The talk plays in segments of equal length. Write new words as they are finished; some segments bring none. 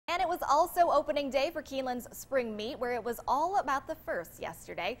it was also opening day for Keeneland's spring meet, where it was all about the firsts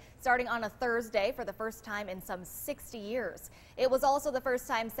yesterday, starting on a Thursday for the first time in some 60 years. It was also the first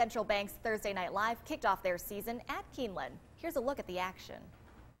time Central Bank's Thursday Night Live kicked off their season at Keeneland. Here's a look at the action.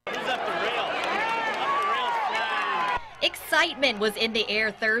 Excitement was in the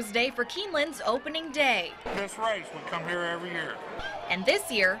air Thursday for Keeneland's opening day. This race, we come here every year. And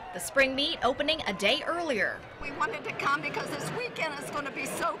this year, the spring meet opening a day earlier. We wanted to come because this weekend is going to be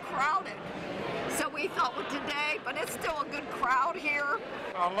so crowded. So we thought with today, but it's still a good crowd here.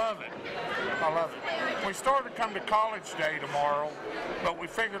 I love it. I love it. We started to come to College Day tomorrow, but we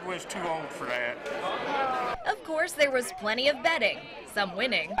figured we was too old for that. Of course, there was plenty of betting, some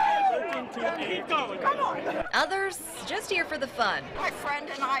winning. Come on. Others just here for the fun. My friend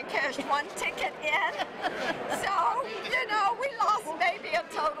and I cashed one ticket in. So, you know, we lost maybe a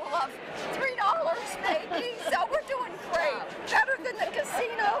total of $3 maybe. So we're doing great. Better than the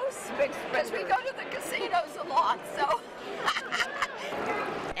casinos, because we go to the casinos a lot, so.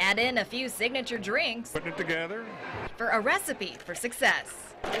 Add in a few signature drinks. Putting it together. For a recipe for success.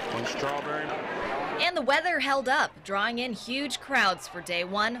 One strawberry. And the weather held up, drawing in huge crowds for day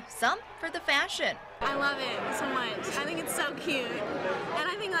one, some for the fashion. I love it so much. I think it's so cute. And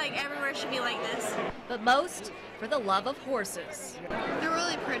I think like everywhere should be like this. But most for the love of horses. They're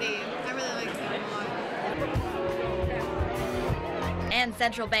really pretty. I really like them a lot. And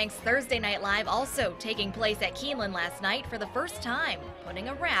Central Bank's Thursday Night Live also taking place at Keeneland last night for the first time, putting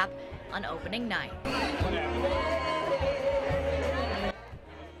a wrap on opening night.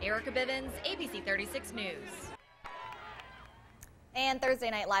 Erica Bivens, ABC 36 News. And Thursday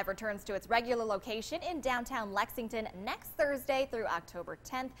Night Live returns to its regular location in downtown Lexington next Thursday through October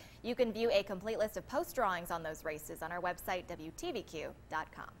 10th. You can view a complete list of post drawings on those races on our website,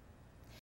 WTVQ.com.